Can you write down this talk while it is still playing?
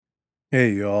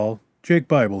Hey y'all, Jake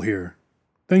Bible here.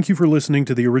 Thank you for listening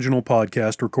to the original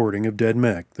podcast recording of Dead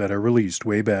Mech that I released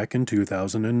way back in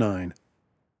 2009.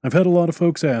 I've had a lot of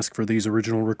folks ask for these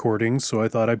original recordings, so I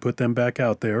thought I'd put them back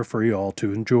out there for y'all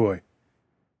to enjoy.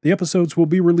 The episodes will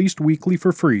be released weekly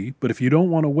for free, but if you don't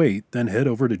want to wait, then head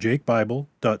over to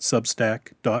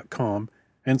jakebible.substack.com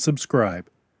and subscribe.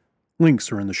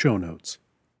 Links are in the show notes.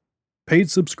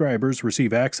 Paid subscribers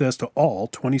receive access to all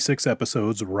 26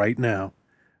 episodes right now.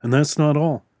 And that's not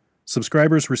all.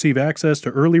 Subscribers receive access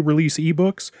to early release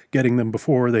ebooks, getting them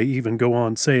before they even go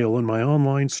on sale in my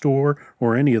online store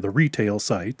or any of the retail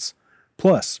sites.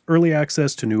 Plus, early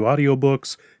access to new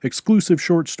audiobooks, exclusive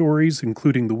short stories,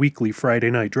 including the weekly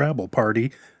Friday Night Drabble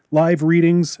Party, live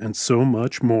readings, and so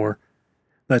much more.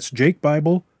 That's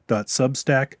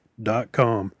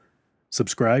jakebible.substack.com.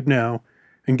 Subscribe now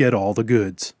and get all the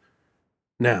goods.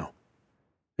 Now,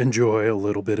 enjoy a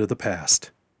little bit of the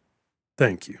past.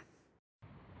 Thank you.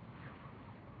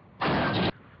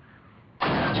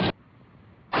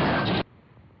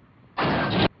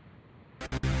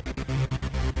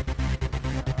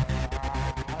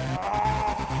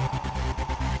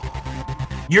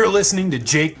 You're listening to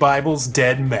Jake Bible's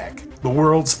Dead Mech, the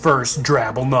world's first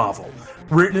Drabble novel,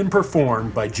 written and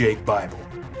performed by Jake Bible.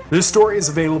 This story is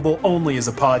available only as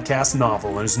a podcast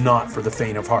novel and is not for the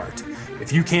faint of heart.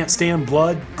 If you can't stand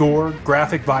blood, gore,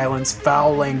 graphic violence,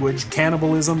 foul language,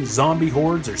 cannibalism, zombie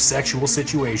hordes, or sexual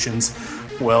situations,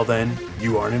 well then,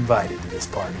 you aren't invited to this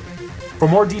party. For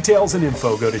more details and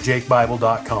info, go to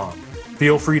jakebible.com.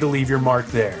 Feel free to leave your mark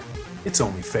there. It's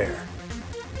only fair.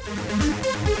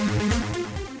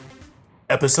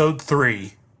 Episode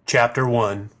 3, Chapter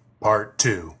 1, Part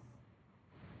 2.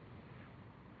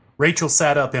 Rachel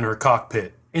sat up in her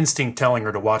cockpit, instinct telling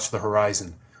her to watch the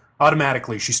horizon.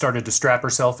 Automatically, she started to strap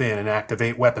herself in and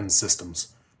activate weapons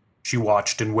systems. She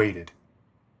watched and waited.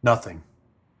 Nothing.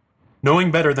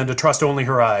 Knowing better than to trust only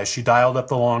her eyes, she dialed up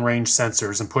the long-range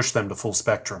sensors and pushed them to full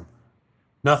spectrum.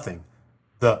 Nothing.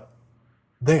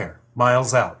 There,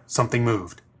 miles out, something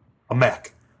moved. A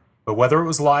mech. But whether it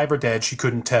was live or dead, she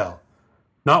couldn't tell.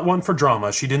 Not one for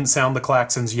drama, she didn't sound the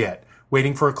klaxons yet,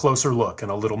 waiting for a closer look and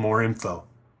a little more info.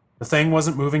 The thing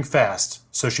wasn't moving fast,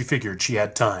 so she figured she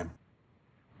had time.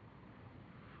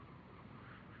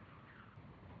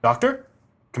 Doctor?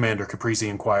 Commander Caprese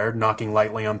inquired, knocking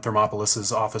lightly on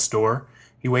Thermopolis' office door.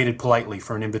 He waited politely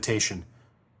for an invitation.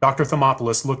 Dr.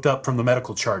 Thermopolis looked up from the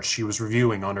medical charts she was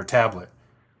reviewing on her tablet.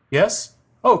 Yes?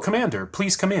 Oh, Commander,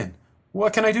 please come in.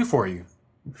 What can I do for you?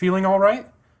 Feeling all right?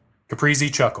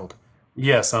 Caprese chuckled.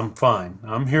 Yes, I'm fine.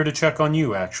 I'm here to check on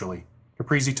you, actually.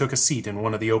 Caprese took a seat in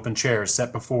one of the open chairs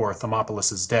set before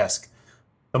Thermopolis' desk.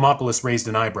 Thermopolis raised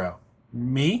an eyebrow.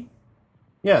 Me?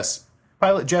 Yes.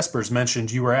 Pilot Jespers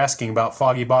mentioned you were asking about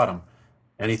Foggy Bottom.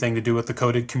 Anything to do with the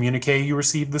coded communique you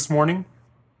received this morning?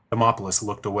 Thermopolis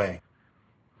looked away.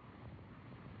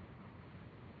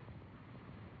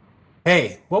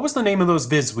 Hey, what was the name of those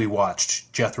vids we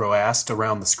watched? Jethro asked,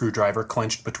 around the screwdriver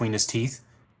clenched between his teeth.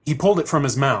 He pulled it from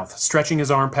his mouth, stretching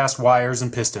his arm past wires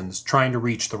and pistons, trying to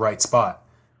reach the right spot.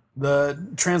 The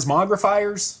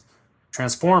transmogrifiers?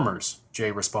 Transformers, Jay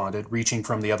responded, reaching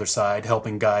from the other side,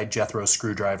 helping guide Jethro's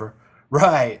screwdriver.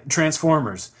 Right,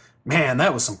 Transformers. Man,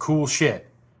 that was some cool shit.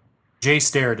 Jay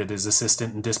stared at his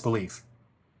assistant in disbelief.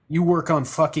 You work on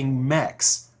fucking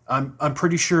mechs. I'm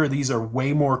pretty sure these are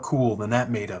way more cool than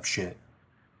that made-up shit.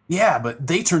 Yeah, but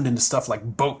they turned into stuff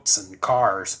like boats and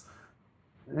cars.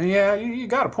 Yeah, you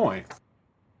got a point.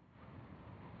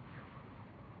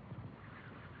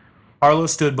 Harlow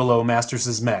stood below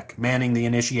Masters' mech, manning the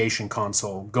initiation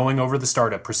console, going over the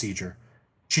startup procedure.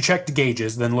 She checked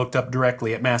gauges, then looked up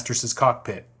directly at Masters'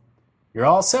 cockpit. You're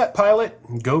all set, pilot.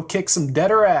 Go kick some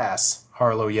deader ass,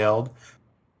 Harlow yelled.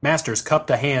 Masters cupped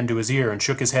a hand to his ear and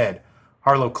shook his head.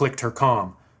 Harlow clicked her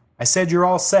comm. I said you're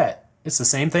all set. It's the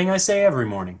same thing I say every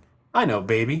morning. I know,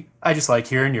 baby. I just like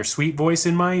hearing your sweet voice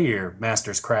in my ear,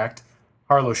 Masters cracked.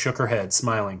 Harlow shook her head,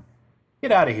 smiling.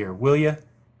 Get out of here, will ya?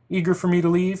 Eager for me to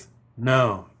leave?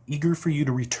 No, eager for you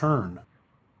to return.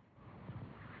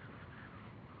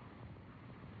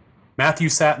 Matthew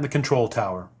sat in the control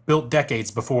tower, built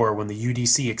decades before when the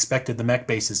UDC expected the mech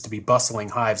bases to be bustling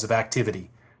hives of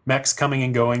activity, mechs coming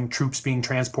and going, troops being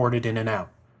transported in and out.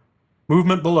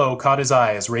 Movement below caught his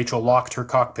eye as Rachel locked her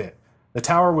cockpit. The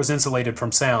tower was insulated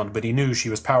from sound, but he knew she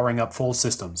was powering up full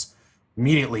systems.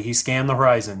 Immediately he scanned the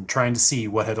horizon, trying to see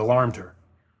what had alarmed her.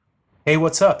 Hey,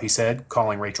 what's up, he said,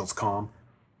 calling Rachel's comm.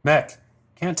 Mech,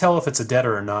 can't tell if it's a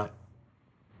deader or not.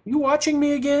 You watching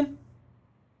me again?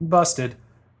 Busted.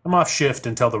 I'm off shift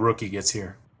until the rookie gets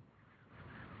here.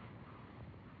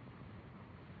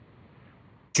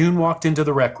 June walked into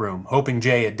the rec room, hoping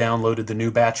Jay had downloaded the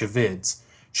new batch of vids.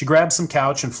 She grabbed some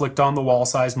couch and flicked on the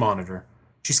wall-sized monitor.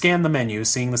 She scanned the menu,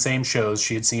 seeing the same shows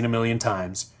she had seen a million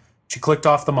times. She clicked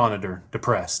off the monitor,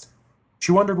 depressed.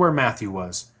 She wondered where Matthew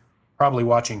was. Probably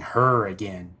watching her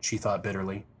again, she thought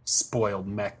bitterly. Spoiled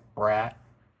mech brat.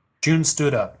 June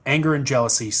stood up, anger and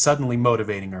jealousy suddenly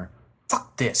motivating her.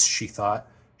 Fuck this, she thought.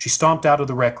 She stomped out of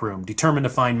the rec room, determined to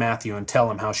find Matthew and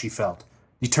tell him how she felt.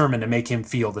 Determined to make him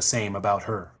feel the same about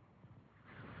her.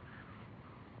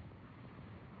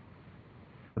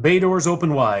 The bay doors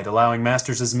opened wide, allowing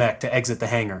Masters' mech to exit the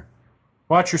hangar.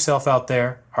 Watch yourself out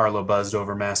there, Harlow buzzed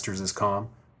over Masters' comm.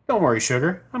 Don't worry,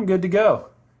 sugar. I'm good to go.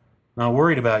 Not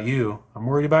worried about you. I'm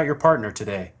worried about your partner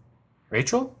today.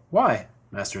 Rachel? Why?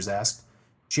 Masters asked.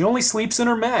 She only sleeps in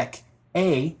her mech.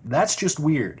 A, that's just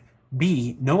weird.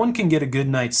 B, no one can get a good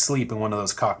night's sleep in one of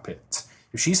those cockpits.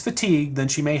 If she's fatigued, then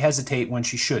she may hesitate when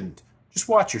she shouldn't. Just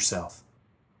watch yourself.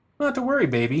 Not to worry,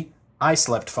 baby. I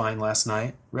slept fine last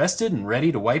night, rested and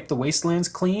ready to wipe the wastelands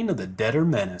clean of the deader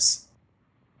menace.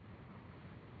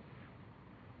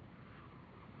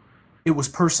 It was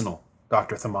personal,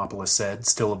 Dr. Thermopolis said,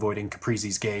 still avoiding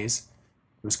Caprizi's gaze.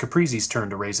 It was Caprizi's turn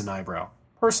to raise an eyebrow.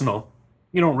 Personal?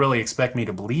 You don't really expect me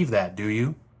to believe that, do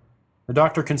you? The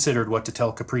doctor considered what to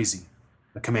tell Caprizi.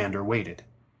 The commander waited.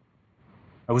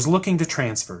 I was looking to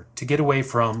transfer, to get away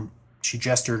from... She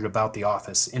gestured about the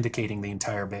office, indicating the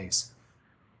entire base.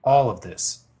 All of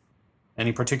this.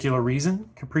 Any particular reason?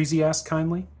 Caprizi asked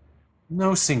kindly.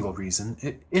 No single reason.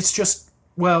 It's just,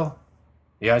 well...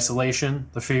 The isolation,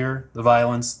 the fear, the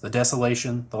violence, the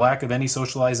desolation, the lack of any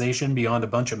socialization beyond a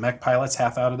bunch of mech pilots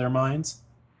half out of their minds?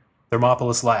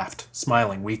 Thermopolis laughed,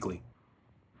 smiling weakly.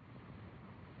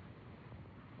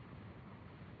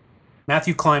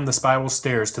 Matthew climbed the spiral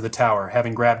stairs to the tower,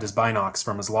 having grabbed his binocs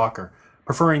from his locker,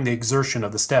 preferring the exertion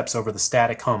of the steps over the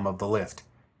static hum of the lift.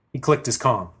 He clicked his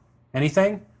comm.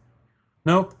 Anything?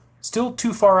 Nope. Still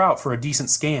too far out for a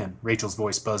decent scan, Rachel's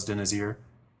voice buzzed in his ear.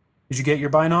 Did you get your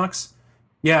binocs?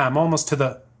 Yeah, I'm almost to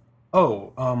the...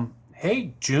 Oh,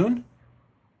 hey, June?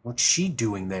 What's she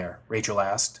doing there? Rachel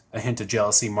asked, a hint of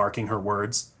jealousy marking her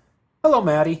words. Hello,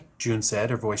 Maddie, June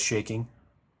said, her voice shaking.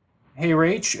 Hey,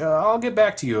 Rach, I'll get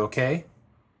back to you, okay?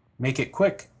 Make it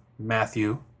quick,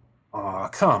 Matthew. Aw,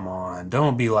 come on,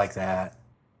 don't be like that.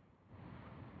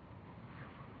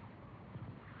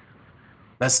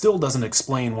 That still doesn't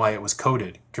explain why it was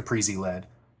coded, Caprizi led.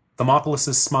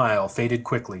 Thermopolis' smile faded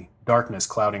quickly, darkness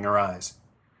clouding her eyes.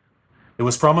 It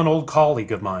was from an old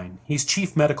colleague of mine. He's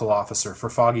chief medical officer for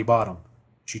Foggy Bottom.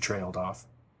 She trailed off.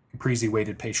 Caprizi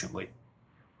waited patiently.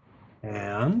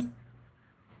 And?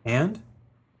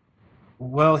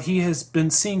 Well, he has been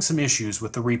seeing some issues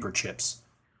with the Reaper chips.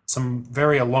 Some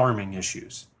very alarming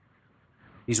issues.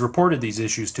 He's reported these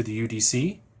issues to the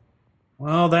UDC?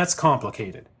 Well, that's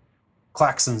complicated.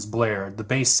 Klaxons blared, the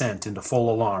base sent into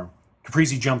full alarm.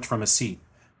 Caprizi jumped from his seat.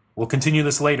 We'll continue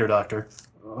this later, Doctor.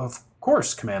 Of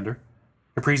course, Commander.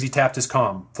 Caprizi tapped his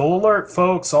comm. Full alert,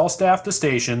 folks. All staff to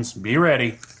stations. Be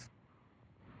ready.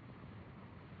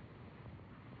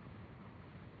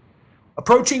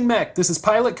 Approaching mech. This is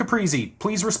Pilot Caprizi.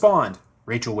 Please respond.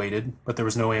 Rachel waited, but there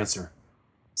was no answer.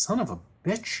 Son of a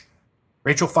bitch.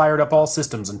 Rachel fired up all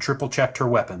systems and triple-checked her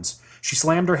weapons. She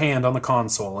slammed her hand on the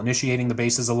console, initiating the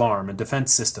base's alarm and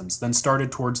defense systems, then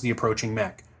started towards the approaching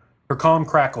mech. Her comm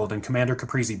crackled and Commander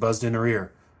Caprizi buzzed in her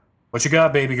ear. What you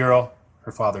got, baby girl?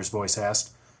 Her father's voice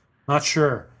asked. Not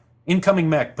sure. Incoming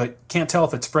mech, but can't tell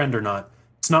if it's friend or not.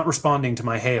 It's not responding to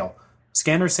my hail.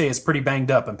 Scanners say it's pretty banged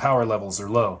up and power levels are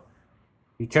low.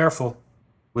 Be careful.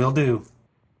 Will do.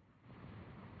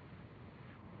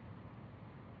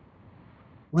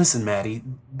 Listen, Maddie,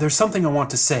 there's something I want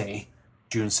to say,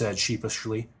 June said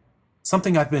sheepishly.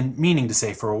 Something I've been meaning to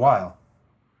say for a while.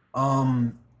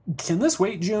 Can this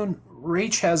wait, June?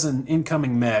 Rach has an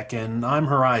incoming mech, and I'm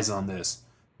her eyes on this.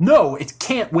 No, it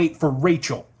can't wait for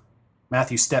Rachel.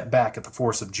 Matthew stepped back at the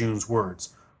force of June's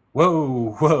words.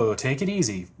 Whoa, take it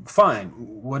easy. Fine,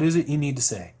 what is it you need to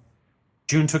say?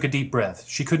 June took a deep breath.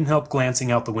 She couldn't help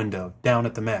glancing out the window, down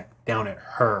at the mech, down at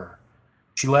her.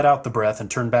 She let out the breath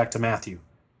and turned back to Matthew.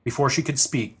 Before she could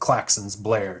speak, Klaxons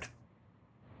blared.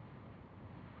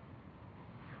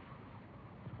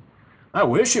 I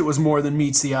wish it was more than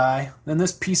meets the eye. Then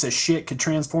this piece of shit could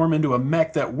transform into a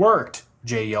mech that worked,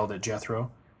 Jay yelled at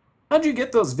Jethro. How'd you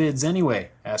get those vids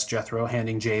anyway? Asked Jethro,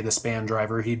 handing Jay the span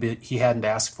driver he hadn't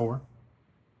asked for.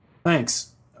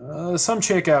 Thanks. Some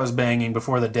chick I was banging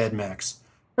before the dead mechs.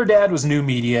 Her dad was new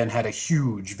media and had a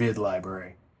huge vid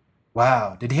library.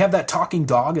 Wow, did he have that talking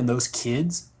dog and those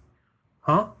kids?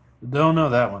 Huh? Don't know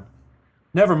that one.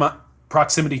 Never mind.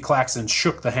 Proximity klaxons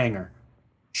shook the hangar.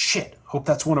 Shit, hope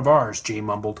that's one of ours, Jay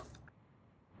mumbled.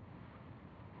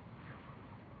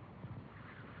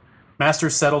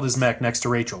 Masters settled his mech next to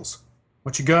Rachel's.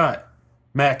 What you got?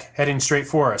 Mech, heading straight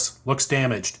for us. Looks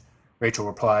damaged, Rachel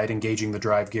replied, engaging the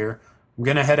drive gear. I'm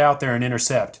gonna head out there and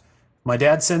intercept. If my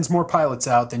dad sends more pilots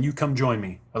out, then you come join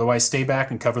me. Otherwise, stay back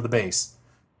and cover the base.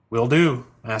 Will do,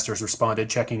 Masters responded,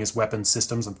 checking his weapons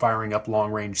systems and firing up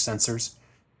long-range sensors.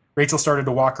 Rachel started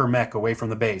to walk her mech away from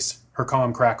the base. Her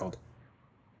comm crackled.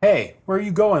 Hey, where are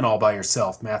you going all by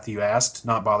yourself? Matthew asked,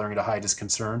 not bothering to hide his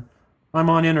concern. I'm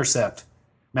on intercept,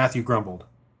 Matthew grumbled.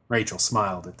 Rachel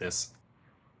smiled at this.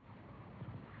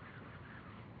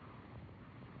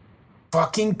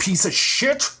 Fucking piece of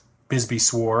shit, Bisbee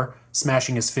swore,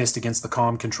 smashing his fist against the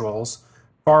comm controls.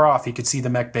 Far off, he could see the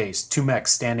mech base, 2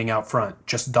 mechs standing out front,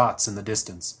 just dots in the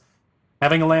distance.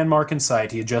 Having a landmark in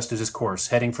sight, he adjusted his course,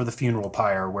 heading for the funeral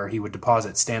pyre where he would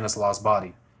deposit Stanislaus'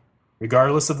 body.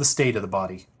 Regardless of the state of the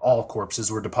body, all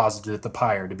corpses were deposited at the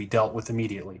pyre to be dealt with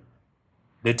immediately.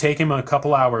 It had taken him a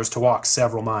couple hours to walk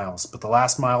several miles, but the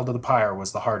last mile to the pyre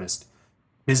was the hardest.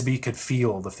 Bisbee could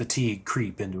feel the fatigue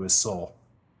creep into his soul.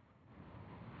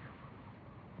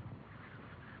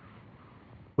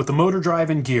 With the motor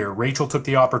drive in gear, Rachel took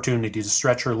the opportunity to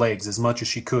stretch her legs as much as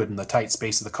she could in the tight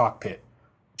space of the cockpit.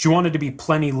 She wanted to be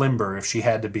plenty limber if she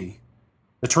had to be.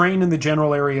 The terrain in the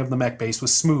general area of the mech base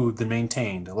was smoothed and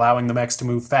maintained, allowing the mechs to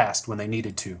move fast when they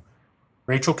needed to.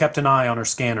 Rachel kept an eye on her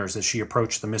scanners as she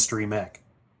approached the mystery mech.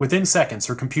 Within seconds,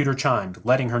 her computer chimed,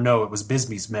 letting her know it was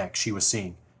Bisbee's mech she was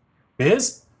seeing.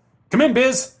 Biz? Come in,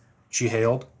 Biz! She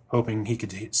hailed, hoping he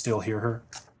could still hear her.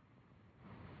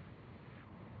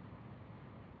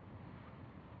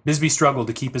 Bisbee struggled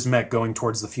to keep his mech going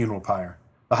towards the funeral pyre.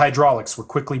 The hydraulics were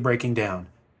quickly breaking down.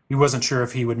 He wasn't sure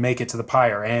if he would make it to the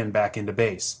pyre and back into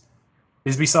base.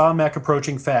 Bisbee saw a mech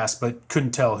approaching fast, but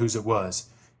couldn't tell whose it was.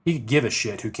 He could give a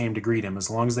shit who came to greet him as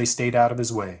long as they stayed out of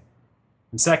his way.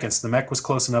 In seconds, the mech was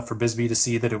close enough for Bisbee to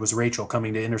see that it was Rachel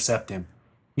coming to intercept him.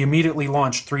 He immediately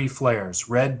launched 3 flares,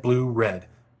 red, blue, red,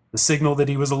 the signal that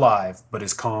he was alive, but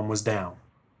his comm was down.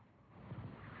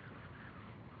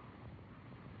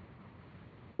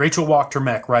 Rachel walked her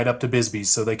mech right up to Bisbee's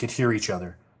so they could hear each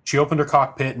other. She opened her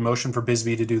cockpit and motioned for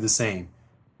Bisbee to do the same.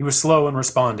 He was slow in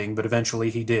responding, but eventually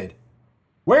he did.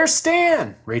 Where's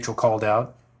Stan? Rachel called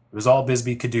out. It was all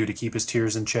Bisbee could do to keep his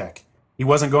tears in check. He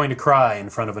wasn't going to cry in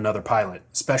front of another pilot,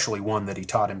 especially one that he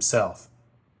taught himself.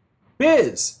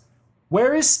 Biz!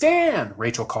 Where is Stan?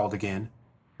 Rachel called again.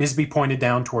 Bisbee pointed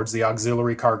down towards the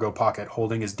auxiliary cargo pocket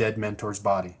holding his dead mentor's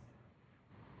body.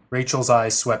 Rachel's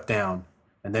eyes swept down,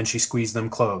 and then she squeezed them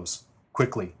close,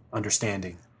 quickly,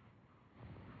 understanding.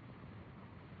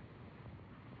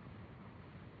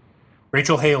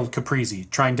 Rachel hailed Caprizi,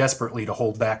 trying desperately to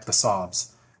hold back the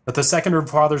sobs. But the second her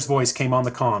father's voice came on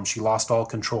the comm, she lost all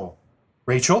control.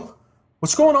 Rachel?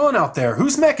 What's going on out there?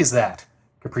 Whose mech is that?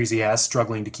 Caprizi asked,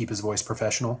 struggling to keep his voice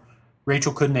professional.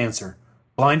 Rachel couldn't answer.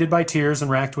 Blinded by tears and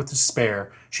racked with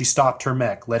despair, she stopped her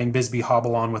mech, letting Bisbee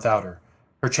hobble on without her.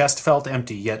 Her chest felt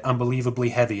empty, yet unbelievably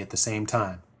heavy at the same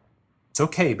time. It's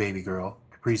okay, baby girl,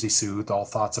 Caprizi soothed, all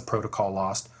thoughts of protocol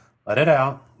lost. Let it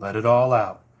out. Let it all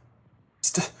out.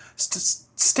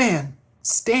 Stan!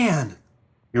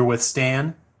 You're with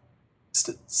Stan?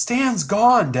 Stan's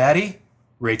gone, Daddy,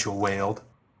 Rachel wailed.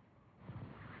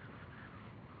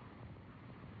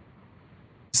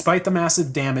 Despite the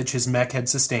massive damage his mech had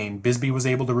sustained, Bisbee was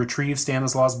able to retrieve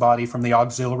Stanislaus' body from the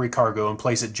auxiliary cargo and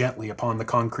place it gently upon the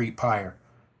concrete pyre.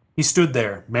 He stood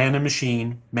there, man and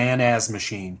machine, man as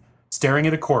machine, staring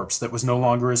at a corpse that was no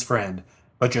longer his friend,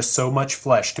 but just so much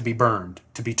flesh to be burned,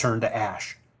 to be turned to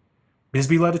ash.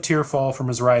 Bisbee let a tear fall from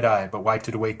his right eye, but wiped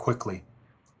it away quickly.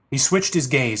 He switched his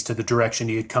gaze to the direction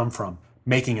he had come from,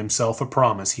 making himself a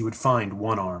promise he would find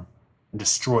one arm and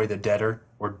destroy the debtor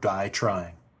or die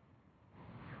trying.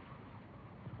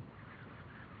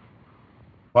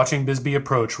 Watching Bisbee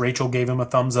approach, Rachel gave him a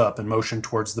thumbs up and motioned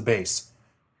towards the base.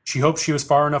 She hoped she was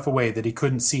far enough away that he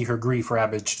couldn't see her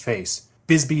grief-ravaged face.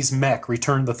 Bisbee's mech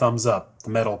returned the thumbs up, the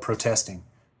metal protesting.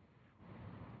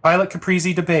 Pilot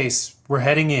Caprizi to base. We're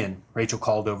heading in, Rachel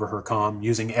called over her comm,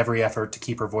 using every effort to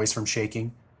keep her voice from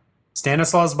shaking.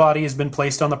 Stanislaus' body has been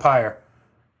placed on the pyre.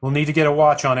 We'll need to get a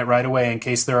watch on it right away in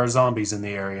case there are zombies in the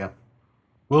area.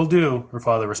 Will do, her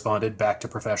father responded, back to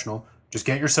professional. Just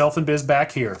get yourself and Biz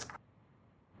back here.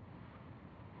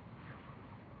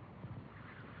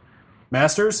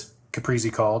 Masters?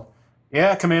 Caprizi called.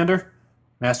 Yeah, Commander.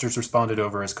 Masters responded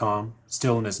over his comm,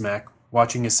 still in his mech,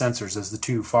 watching his sensors as the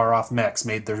 2 far-off mechs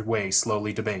made their way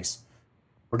slowly to base.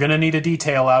 We're gonna need a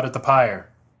detail out at the pyre,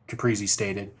 Caprizi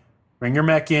stated. Bring your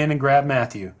mech in and grab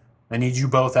Matthew. I need you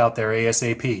both out there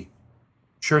ASAP.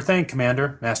 Sure thing,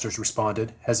 Commander, Masters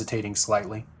responded, hesitating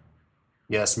slightly.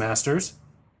 Yes, Masters?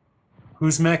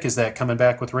 Whose mech is that coming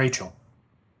back with Rachel?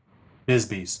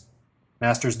 Bisbee's.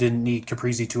 Masters didn't need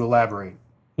Caprizi to elaborate.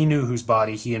 He knew whose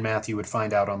body he and Matthew would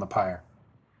find out on the pyre.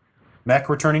 Mech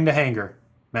returning to hangar,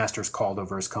 Masters called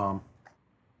over his comm.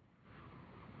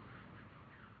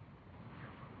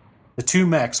 The two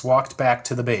mechs walked back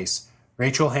to the base,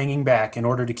 Rachel hanging back in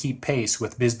order to keep pace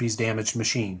with Bisbee's damaged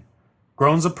machine.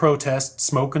 Groans of protest,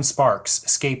 smoke, and sparks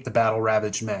escaped the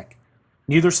battle-ravaged mech.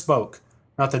 Neither spoke,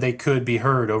 not that they could be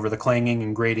heard over the clanging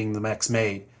and grating the mechs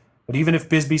made, but even if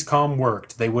Bisbee's comm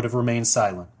worked, they would have remained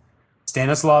silent.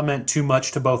 Stanislaw meant too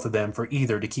much to both of them for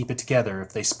either to keep it together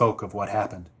if they spoke of what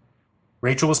happened.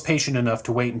 Rachel was patient enough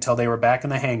to wait until they were back in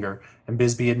the hangar and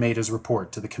Bisbee had made his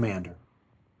report to the commander.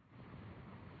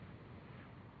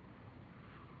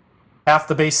 Half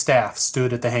the base staff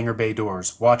stood at the hangar bay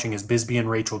doors, watching as Bisbee and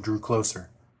Rachel drew closer.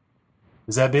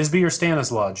 Is that Bisbee or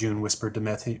Stanislaw? June whispered to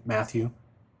Matthew.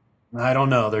 I don't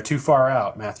know. They're too far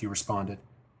out, Matthew responded.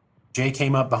 Jay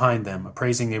came up behind them,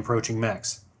 appraising the approaching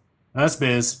mechs. That's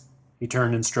Biz. He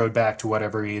turned and strode back to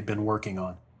whatever he had been working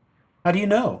on. How do you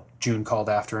know? June called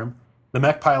after him. The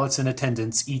mech pilots in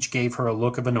attendance each gave her a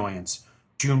look of annoyance.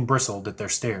 June bristled at their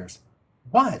stares.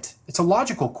 What? It's a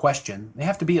logical question. They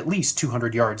have to be at least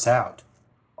 200 yards out.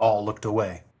 All looked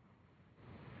away.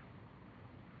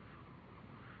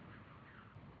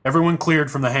 Everyone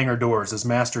cleared from the hangar doors as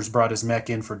Masters brought his mech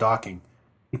in for docking.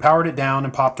 He powered it down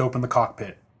and popped open the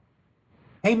cockpit.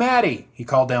 Hey, Matty, he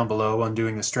called down below,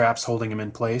 undoing the straps holding him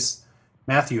in place.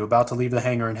 Matthew, about to leave the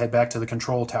hangar and head back to the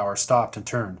control tower, stopped and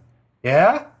turned.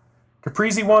 Yeah?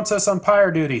 Caprizi wants us on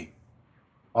pyre duty.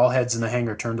 All heads in the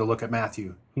hangar turned to look at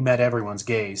Matthew. He met everyone's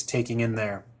gaze, taking in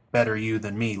their better you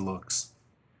than me looks.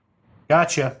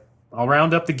 Gotcha. I'll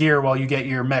round up the gear while you get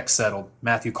your mech settled,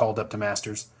 Matthew called up to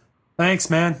Masters. Thanks,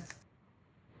 man.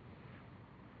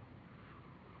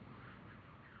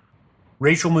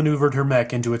 Rachel maneuvered her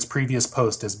mech into its previous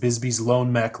post as Bisbee's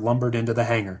lone mech lumbered into the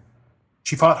hangar.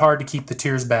 She fought hard to keep the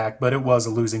tears back, but it was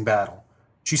a losing battle.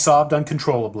 She sobbed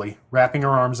uncontrollably, wrapping her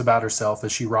arms about herself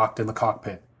as she rocked in the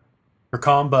cockpit. Her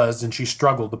comm buzzed and she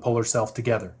struggled to pull herself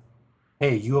together.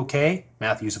 Hey, you okay?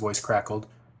 Matthew's voice crackled.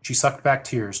 She sucked back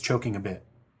tears, choking a bit.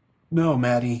 No,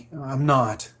 Maddie, I'm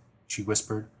not, she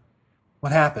whispered.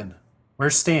 What happened?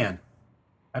 Where's Stan?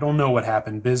 I don't know what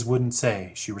happened. Biz wouldn't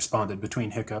say, she responded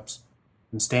between hiccups.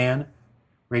 And Stan?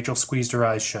 Rachel squeezed her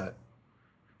eyes shut.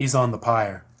 He's on the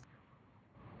pyre.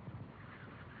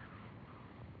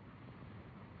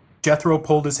 Jethro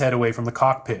pulled his head away from the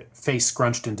cockpit, face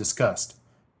scrunched in disgust.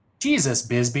 Jesus,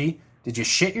 Bisbee, did you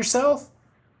shit yourself?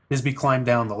 Bisbee climbed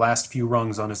down the last few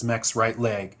rungs on his mech's right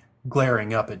leg,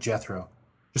 glaring up at Jethro.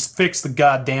 Just fix the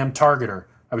goddamn targeter.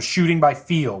 I was shooting by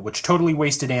feel, which totally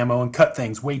wasted ammo and cut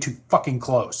things way too fucking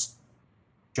close.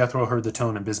 Jethro heard the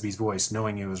tone in Bisbee's voice,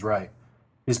 knowing he was right.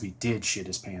 Bisbee did shit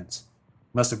his pants.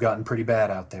 Must have gotten pretty bad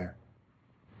out there.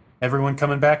 Everyone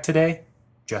coming back today?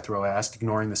 Jethro asked,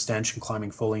 ignoring the stench and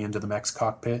climbing fully into the mech's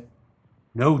cockpit.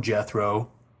 No, Jethro.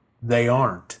 They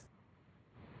aren't.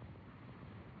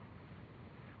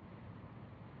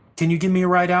 Can you give me a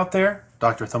ride out there?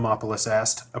 Dr. Thermopolis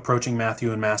asked, approaching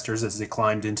Matthew and Masters as they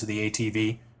climbed into the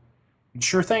ATV.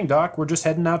 Sure thing, Doc. We're just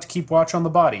heading out to keep watch on the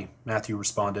body, Matthew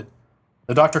responded.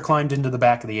 The doctor climbed into the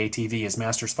back of the ATV as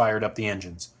Masters fired up the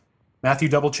engines. Matthew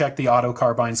double-checked the auto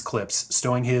carbine's clips,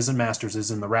 stowing his and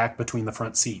Masters' in the rack between the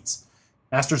front seats.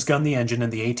 Masters gunned the engine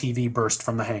and the ATV burst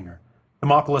from the hangar.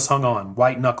 Thermopolis hung on,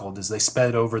 white-knuckled, as they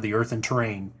sped over the earthen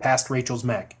terrain, past Rachel's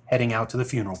mech, heading out to the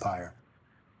funeral pyre.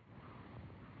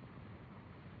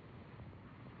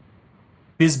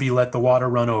 Bisbee let the water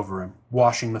run over him,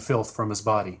 washing the filth from his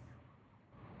body.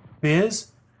 Biz?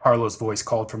 Harlow's voice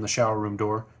called from the shower room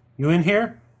door. You in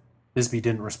here? Bisbee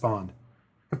didn't respond.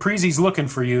 Caprizi's looking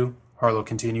for you, Harlow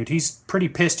continued. He's pretty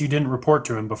pissed you didn't report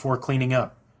to him before cleaning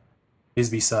up.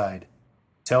 Bisbee sighed.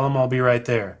 Tell him I'll be right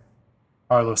there.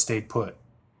 Harlow stayed put.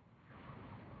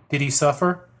 Did he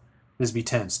suffer? Bisbee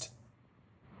tensed.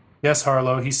 Yes,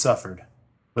 Harlow, he suffered,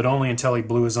 but only until he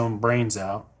blew his own brains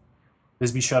out.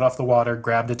 Bisbee shut off the water,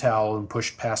 grabbed a towel, and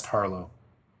pushed past Harlow.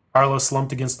 Harlow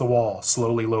slumped against the wall,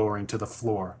 slowly lowering to the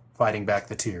floor, fighting back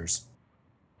the tears.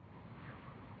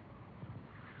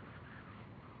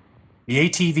 The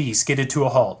ATV skidded to a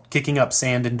halt, kicking up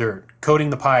sand and dirt,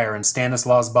 coating the pyre and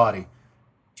Stanislaw's body.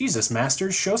 Jesus,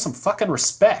 Masters, show some fucking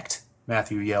respect,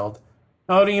 Matthew yelled.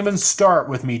 Don't even start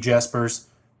with me, Jespers,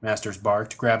 Masters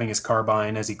barked, grabbing his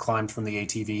carbine as he climbed from the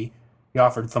ATV. He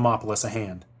offered Thermopolis a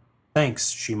hand. Thanks,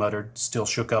 she muttered, still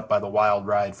shook up by the wild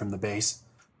ride from the base.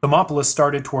 Thermopolis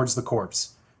started towards the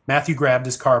corpse. Matthew grabbed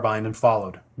his carbine and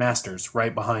followed, Masters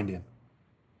right behind him.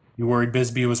 You worried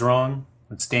Bisbee was wrong?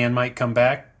 That Stan might come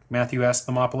back? Matthew asked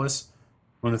Thermopolis.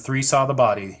 When the three saw the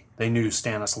body, they knew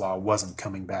Stanislaw wasn't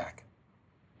coming back.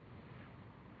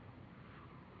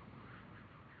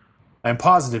 I'm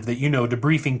positive that you know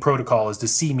debriefing protocol is to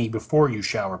see me before you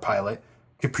shower, pilot,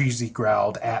 Caprese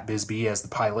growled at Bisbee as the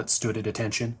pilot stood at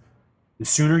attention. The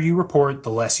sooner you report, the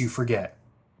less you forget.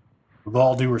 With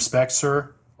all due respect,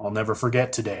 sir, I'll never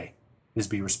forget today,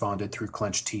 Bisbee responded through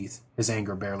clenched teeth, his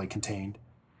anger barely contained.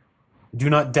 I do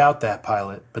not doubt that,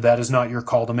 pilot, but that is not your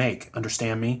call to make,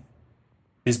 understand me?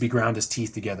 Bisbee ground his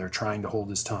teeth together, trying to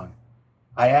hold his tongue.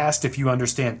 I asked if you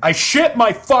understand. I shit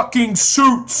my fucking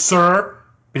suit, sir!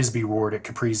 Bisbee roared at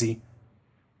Caprese.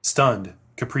 Stunned,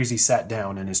 Caprese sat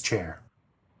down in his chair.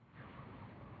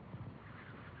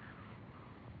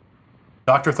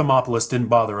 Dr. Thermopolis didn't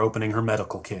bother opening her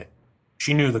medical kit.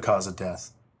 She knew the cause of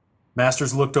death.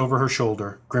 Masters looked over her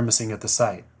shoulder, grimacing at the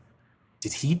sight.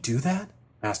 Did he do that?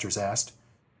 Masters asked.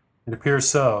 It appears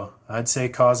so. I'd say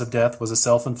cause of death was a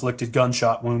self-inflicted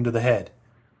gunshot wound to the head.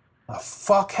 The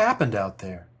fuck happened out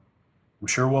there? I'm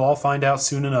sure we'll all find out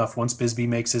soon enough once Bisbee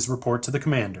makes his report to the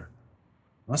commander.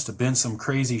 Must have been some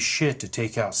crazy shit to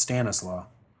take out Stanislaw.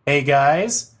 Hey,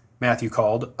 guys, Matthew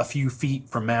called, a few feet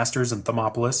from Masters and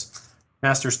Thermopolis.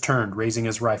 Masters turned, raising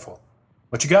his rifle.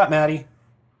 What you got, Matty?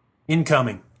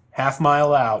 Incoming.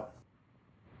 Half-mile out.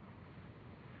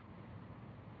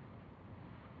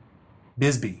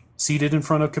 Bisbee, seated in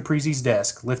front of Caprese's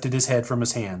desk, lifted his head from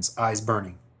his hands, eyes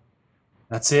burning.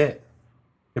 That's it.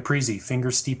 Caprese,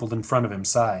 fingers steepled in front of him,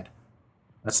 sighed.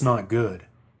 That's not good.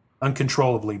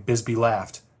 Uncontrollably, Bisbee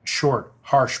laughed, a short,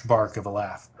 harsh bark of a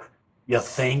laugh. You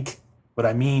think? What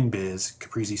I mean, Biz,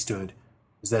 Caprese stood,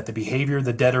 is that the behavior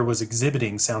the debtor was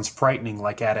exhibiting sounds frightening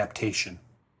like adaptation.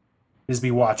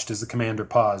 Bisbee watched as the commander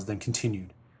paused, then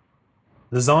continued.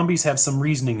 The zombies have some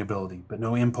reasoning ability, but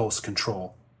no impulse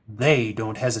control. They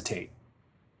don't hesitate.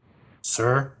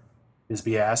 Sir?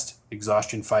 Bisbee asked,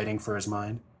 exhaustion fighting for his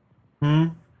mind.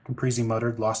 Caprese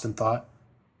muttered, lost in thought.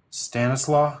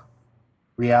 Stanislaw?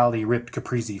 Reality ripped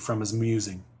Caprese from his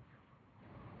musing.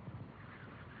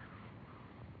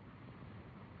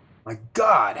 My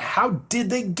God, how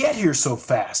did they get here so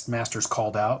fast? Masters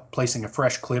called out, placing a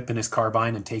fresh clip in his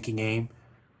carbine and taking aim.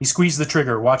 He squeezed the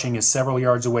trigger, watching as several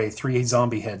yards away 3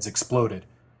 zombie heads exploded.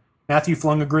 Matthew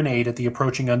flung a grenade at the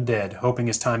approaching undead, hoping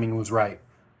his timing was right.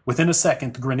 Within a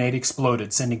second, the grenade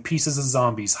exploded, sending pieces of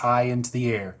zombies high into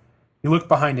the air. He looked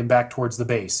behind him back towards the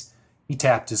base. He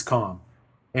tapped his comm.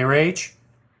 Hey, Rach?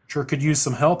 Sure could use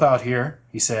some help out here,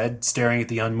 he said, staring at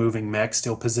the unmoving mech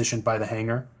still positioned by the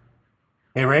hangar.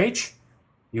 Hey, Rach?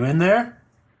 You in there?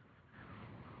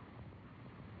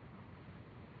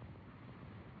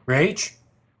 Rach?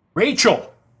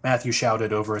 Rachel! Matthew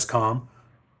shouted over his comm.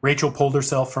 Rachel pulled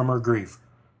herself from her grief.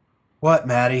 What,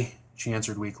 Maddie? She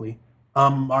answered weakly.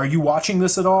 Are you watching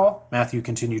this at all? Matthew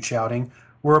continued shouting.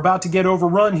 We're about to get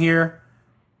overrun here.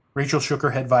 Rachel shook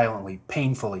her head violently,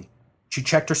 painfully. She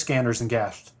checked her scanners and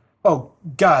gasped. Oh,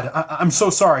 God, I'm so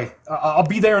sorry. I'll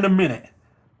be there in a minute.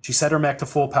 She set her mech to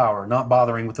full power, not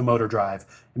bothering with the motor drive,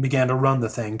 and began to run the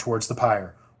thing towards the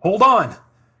pyre. Hold on!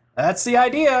 That's the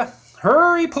idea.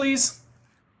 Hurry, please.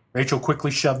 Rachel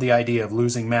quickly shoved the idea of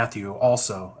losing Matthew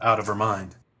also out of her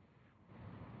mind.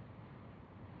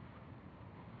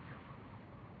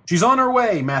 She's on her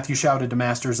way, Matthew shouted to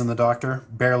Masters and the doctor,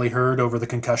 barely heard over the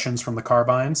concussions from the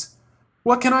carbines.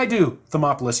 What can I do?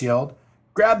 Thermopolis yelled.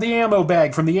 Grab the ammo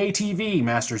bag from the ATV,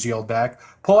 Masters yelled back.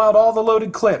 Pull out all the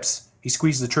loaded clips. He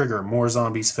squeezed the trigger. More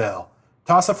zombies fell.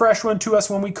 Toss a fresh one to us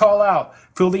when we call out.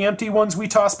 Fill the empty ones we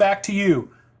toss back to you.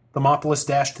 Thermopolis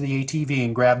dashed to the ATV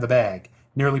and grabbed the bag,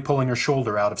 nearly pulling her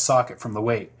shoulder out of socket from the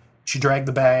weight. She dragged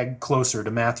the bag closer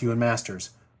to Matthew and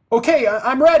Masters. Okay,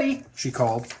 I'm ready, she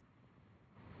called.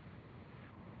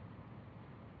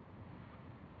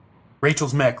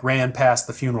 Rachel's mech ran past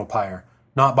the funeral pyre,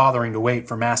 not bothering to wait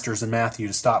for Masters and Matthew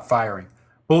to stop firing.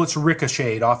 Bullets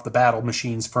ricocheted off the battle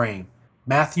machine's frame.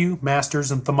 Matthew,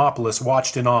 Masters, and Thermopolis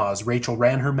watched in awe as Rachel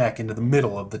ran her mech into the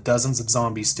middle of the dozens of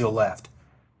zombies still left.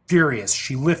 Furious,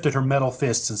 she lifted her metal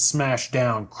fists and smashed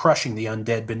down, crushing the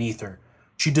undead beneath her.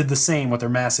 She did the same with her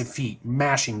massive feet,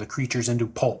 mashing the creatures into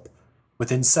pulp.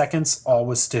 Within seconds, all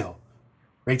was still.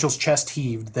 Rachel's chest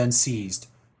heaved, then seized.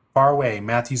 Far away,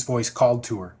 Matthew's voice called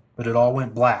to her, but it all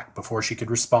went black before she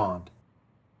could respond.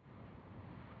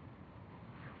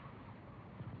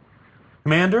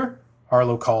 Commander?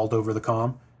 Harlow called over the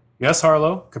comm. Yes,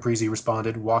 Harlow, Caprese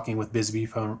responded, walking with Bisbee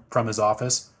from his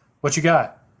office. What you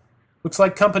got? Looks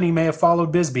like company may have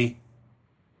followed Bisbee.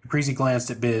 Caprese glanced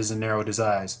at Biz and narrowed his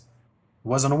eyes.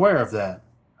 Wasn't aware of that.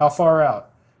 How far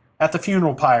out? At the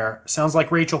funeral pyre. Sounds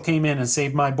like Rachel came in and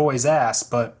saved my boy's ass,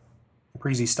 but...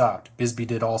 Caprese stopped. Bisbee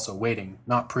did also, waiting,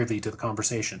 not privy to the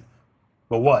conversation.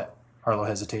 But what? Harlow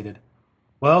hesitated.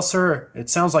 Well, sir, it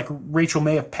sounds like Rachel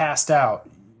may have passed out.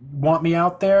 Want me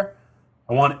out there?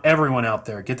 I want everyone out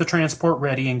there. Get the transport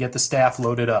ready and get the staff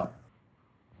loaded up.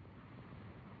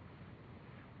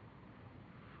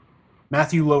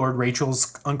 Matthew lowered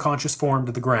Rachel's unconscious form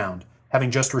to the ground, having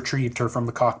just retrieved her from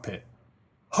the cockpit.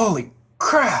 Holy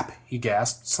crap! He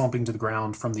gasped, slumping to the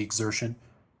ground from the exertion.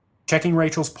 Checking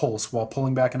Rachel's pulse while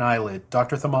pulling back an eyelid,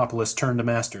 Dr. Thermopolis turned to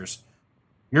Masters.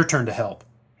 Your turn to help.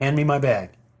 Hand me my bag.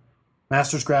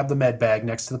 Masters grabbed the med bag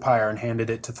next to the pyre and handed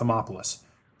it to Thermopolis.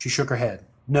 She shook her head.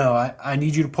 No, I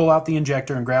need you to pull out the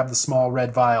injector and grab the small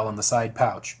red vial in the side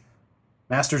pouch.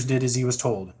 Masters did as he was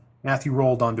told. Matthew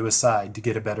rolled onto his side to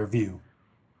get a better view.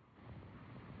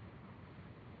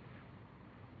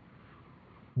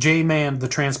 Jay manned the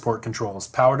transport controls,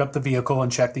 powered up the vehicle,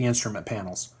 and checked the instrument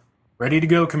panels. Ready to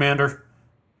go, Commander.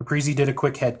 Caprese did a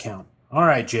quick head count. All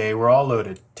right, Jay, we're all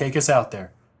loaded. Take us out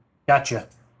there. Gotcha.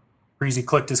 Caprese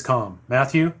clicked his comm.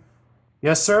 Matthew?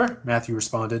 Yes, sir, Matthew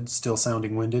responded, still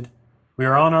sounding winded. We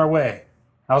are on our way.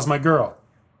 How's my girl?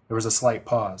 There was a slight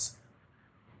pause.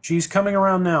 She's coming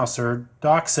around now, sir.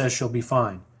 Doc says she'll be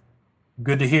fine.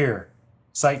 Good to hear.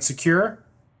 Site secure?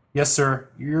 Yes, sir.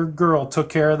 Your girl took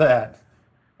care of that.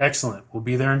 Excellent. We'll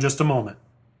be there in just a moment.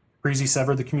 Caprese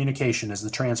severed the communication as the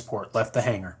transport left the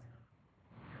hangar.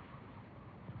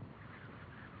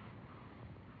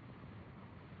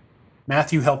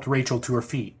 Matthew helped Rachel to her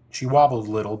feet. She wobbled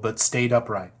a little, but stayed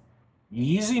upright.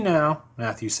 Easy now,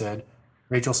 Matthew said.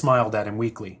 Rachel smiled at him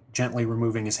weakly, gently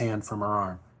removing his hand from her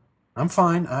arm. I'm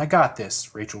fine. I got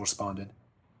this, Rachel responded.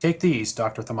 Take these,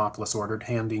 Dr. Thermopolis ordered,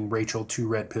 handing Rachel 2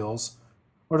 red pills.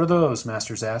 What are those?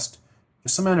 Masters asked.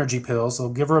 Just some energy pills. They'll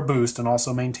give her a boost and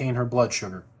also maintain her blood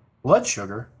sugar. Blood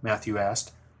sugar? Matthew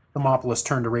asked. Thermopolis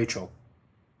turned to Rachel.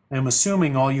 I'm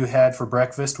assuming all you had for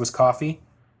breakfast was coffee?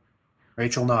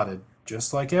 Rachel nodded.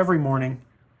 Just like every morning.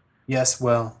 Yes,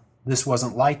 well, this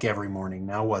wasn't like every morning,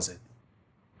 now was it?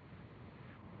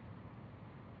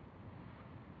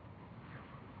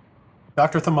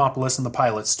 Dr. Thermopolis and the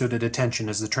pilot stood at attention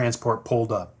as the transport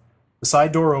pulled up. The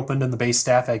side door opened and the base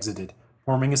staff exited,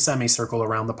 forming a semicircle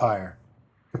around the pyre.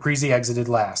 Caprese exited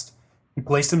last. He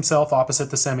placed himself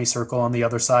opposite the semicircle on the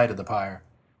other side of the pyre.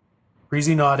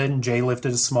 Caprese nodded and Jay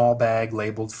lifted a small bag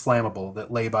labeled flammable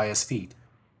that lay by his feet.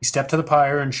 He stepped to the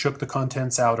pyre and shook the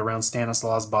contents out around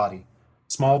Stanislaus' body.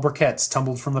 Small briquettes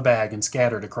tumbled from the bag and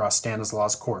scattered across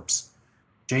Stanislaus' corpse.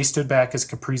 Jay stood back as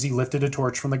Caprese lifted a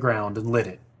torch from the ground and lit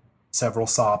it. Several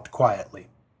sobbed quietly.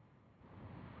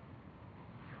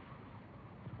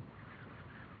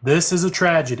 This is a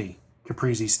tragedy,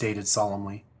 Caprese stated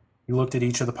solemnly. He looked at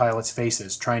each of the pilots'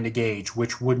 faces, trying to gauge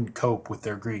which wouldn't cope with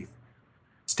their grief.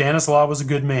 Stanislaus was a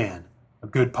good man, a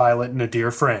good pilot, and a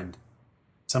dear friend.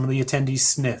 Some of the attendees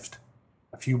sniffed.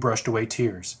 A few brushed away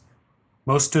tears.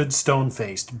 Most stood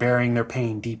stone-faced, burying their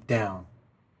pain deep down.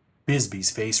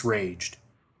 Bisbee's face raged.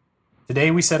 Today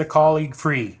we set a colleague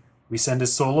free. We send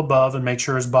his soul above and make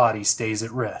sure his body stays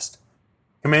at rest.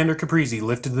 Commander Caprese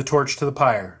lifted the torch to the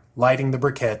pyre, lighting the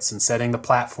briquettes and setting the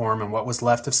platform and what was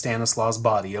left of Stanislaus'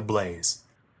 body ablaze.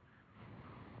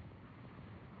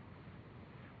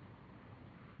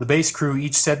 The base crew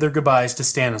each said their goodbyes to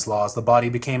Stanislaus as the body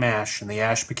became ash and the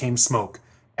ash became smoke,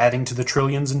 adding to the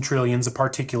trillions and trillions of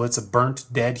particulates of burnt,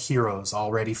 dead heroes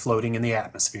already floating in the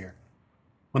atmosphere.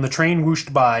 When the train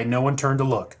whooshed by, no one turned to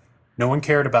look. No one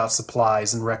cared about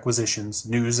supplies and requisitions,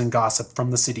 news and gossip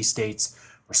from the city-states,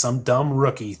 or some dumb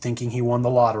rookie thinking he won the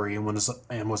lottery and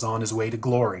was on his way to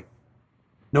glory.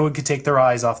 No one could take their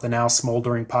eyes off the now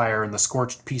smoldering pyre and the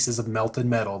scorched pieces of melted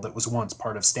metal that was once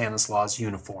part of Stanislaus'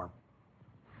 uniform.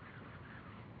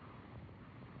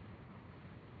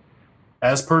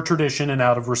 As per tradition and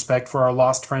out of respect for our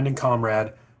lost friend and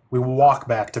comrade, we will walk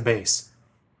back to base.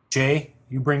 Jay,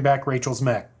 you bring back Rachel's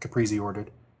mech, Caprese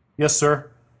ordered. Yes,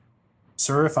 sir.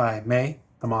 Sir, if I may,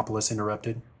 Thermopolis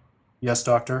interrupted. Yes,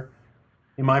 Doctor.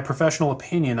 In my professional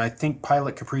opinion, I think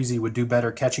Pilot Caprese would do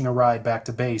better catching a ride back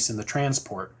to base in the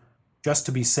transport, just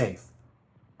to be safe.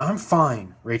 I'm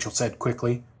fine, Rachel said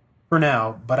quickly. For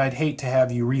now, but I'd hate to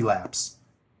have you relapse.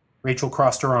 Rachel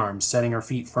crossed her arms, setting her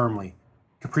feet firmly.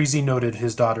 Caprese noted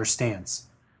his daughter's stance.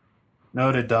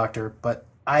 Noted, Doctor, but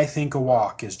I think a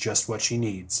walk is just what she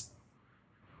needs.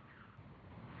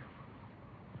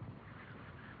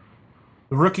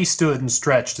 The rookie stood and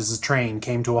stretched as the train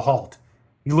came to a halt.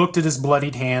 He looked at his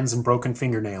bloodied hands and broken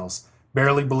fingernails,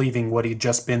 barely believing what he'd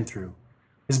just been through.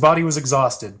 His body was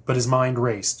exhausted, but his mind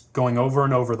raced, going over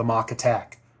and over the mock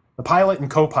attack, The pilot and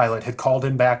co-pilot had called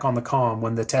him back on the comm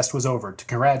when the test was over to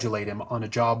congratulate him on a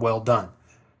job well done.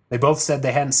 They both said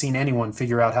they hadn't seen anyone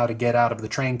figure out how to get out of the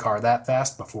train car that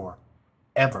fast before.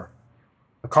 Ever.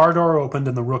 The car door opened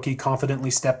and the rookie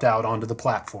confidently stepped out onto the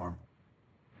platform.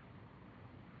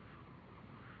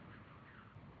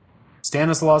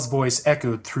 Stanislaus' voice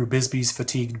echoed through Bisbee's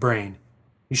fatigued brain.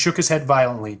 He shook his head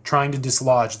violently, trying to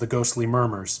dislodge the ghostly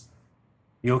murmurs.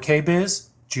 "You okay, Biz?"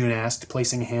 June asked,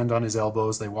 placing a hand on his elbow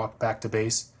as they walked back to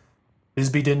base.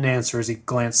 Bisbee didn't answer as he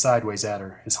glanced sideways at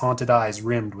her, his haunted eyes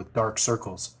rimmed with dark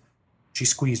circles. She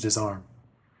squeezed his arm.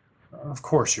 "Of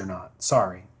course you're not.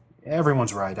 Sorry.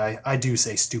 Everyone's right. I do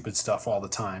say stupid stuff all the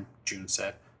time," June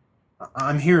said.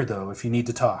 "I'm here, though, if you need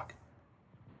to talk."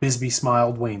 Bisbee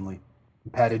smiled wanly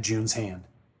and patted June's hand.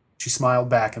 She smiled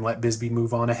back and let Bisbee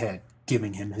move on ahead,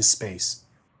 giving him his space.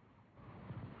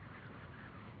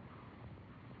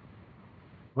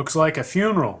 "Looks like a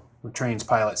funeral," the train's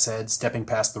pilot said, stepping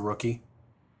past the rookie.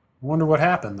 "I wonder what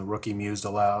happened," the rookie mused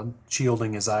aloud,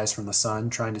 shielding his eyes from the sun,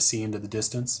 trying to see into the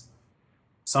distance.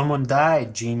 "Someone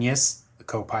died, genius," the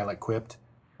co-pilot quipped.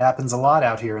 "Happens a lot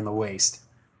out here in the waste."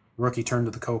 The rookie turned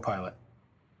to the co-pilot.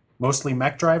 "Mostly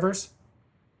mech drivers?"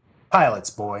 "Pilots,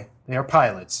 boy. They are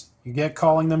pilots. You get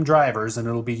calling them drivers and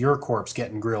it'll be your corpse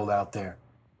getting grilled out there."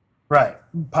 "Right,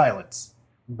 pilots.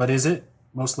 But is it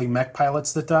mostly mech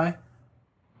pilots that die?"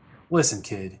 "Listen,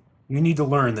 kid, you need to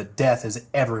learn that death is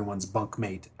everyone's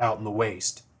bunkmate out in the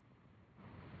waste."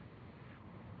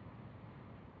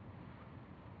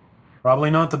 "Probably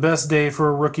not the best day for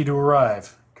a rookie to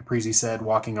arrive," Caprizi said,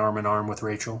 walking arm in arm with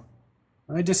Rachel.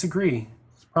 "I disagree.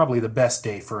 It's probably the best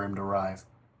day for him to arrive.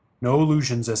 No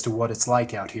illusions as to what it's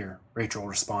like out here," Rachel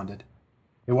responded.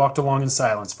 They walked along in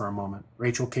silence for a moment,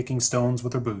 Rachel kicking stones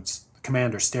with her boots, the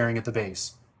commander staring at the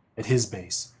base, at his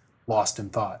base, lost in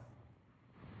thought.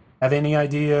 "Have any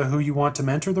idea who you want to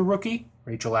mentor the rookie?"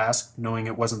 Rachel asked, knowing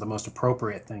it wasn't the most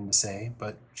appropriate thing to say,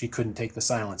 but she couldn't take the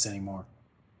silence anymore.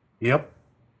 "Yep."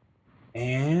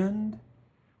 "And?"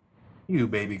 "You,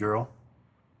 baby girl."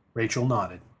 Rachel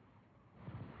nodded.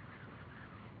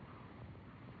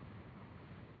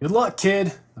 "Good luck,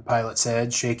 kid," the pilot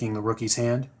said, shaking the rookie's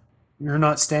hand. "You're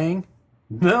not staying?"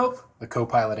 "Nope," the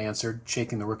co-pilot answered,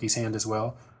 shaking the rookie's hand as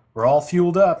well. "We're all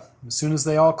fueled up. As soon as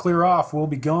they all clear off, we'll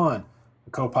be gone." The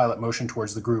co-pilot motioned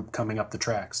towards the group coming up the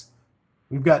tracks.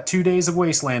 "We've got 2 days of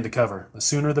wasteland to cover. The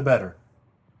sooner the better."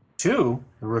 "2?"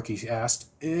 the rookie asked.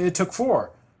 "It took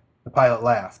 4. The pilot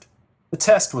laughed. "The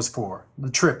test was 4. The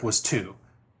trip was 2.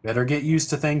 Better get used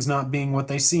to things not being what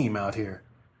they seem out here."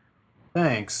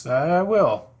 "Thanks, I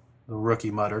will," the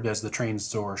rookie muttered as the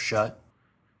train's door shut.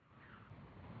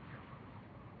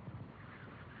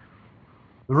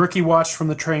 The rookie watched from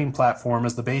the train platform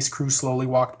as the base crew slowly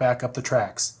walked back up the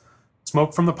tracks,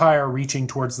 smoke from the pyre reaching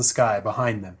towards the sky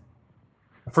behind them.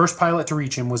 The first pilot to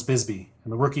reach him was Bisbee,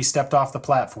 and the rookie stepped off the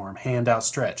platform, hand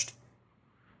outstretched.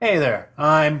 "Hey there,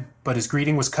 but his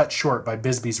greeting was cut short by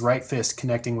Bisbee's right fist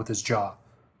connecting with his jaw.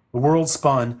 The world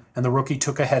spun, and the rookie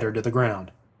took a header to the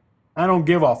ground. "I don't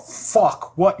give a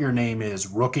fuck what your name is,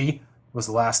 rookie," was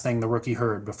the last thing the rookie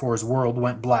heard before his world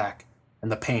went black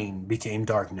and the pain became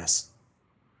darkness.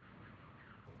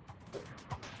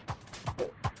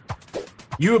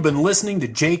 You have been listening to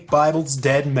Jake Bible's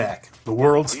Dead Mech, the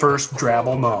world's first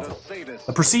Drabble novel.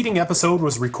 The preceding episode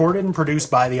was recorded and produced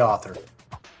by the author.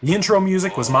 The intro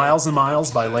music was Miles and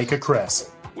Miles by Leica Kress.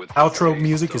 Outro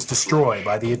music is Destroy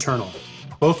by The Eternal.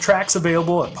 Both tracks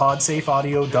available at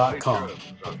podsafeaudio.com.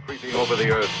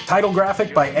 Title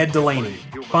graphic by Ed Delaney.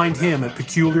 Find him at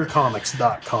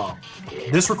peculiarcomics.com.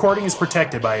 This recording is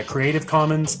protected by a Creative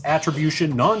Commons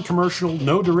Attribution Non-Commercial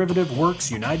No Derivative Works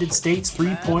United States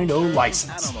 3.0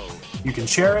 license. You can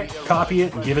share it, copy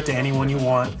it, and give it to anyone you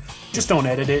want. Just don't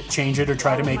edit it, change it, or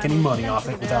try to make any money off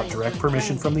it without direct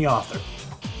permission from the author.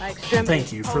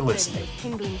 Thank you for listening.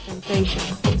 Tingling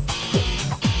sensation.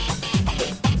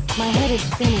 My head is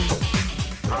spinning.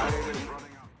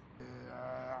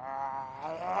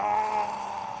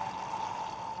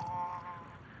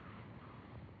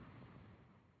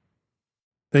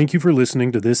 Thank you for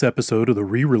listening to this episode of the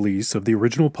re-release of the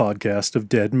original podcast of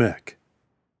Dead Mech.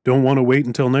 Don't want to wait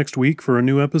until next week for a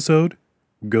new episode?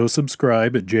 Go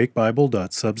subscribe at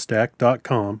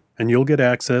jakebible.substack.com and you'll get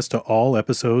access to all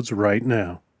episodes right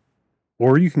now.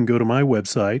 Or you can go to my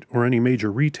website or any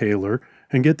major retailer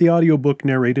and get the audiobook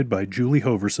narrated by Julie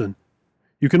Hoverson.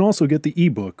 You can also get the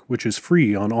ebook, which is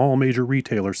free on all major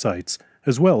retailer sites,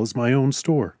 as well as my own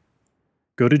store.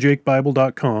 Go to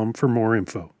jakebible.com for more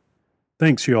info.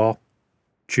 Thanks, y'all.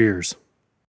 Cheers.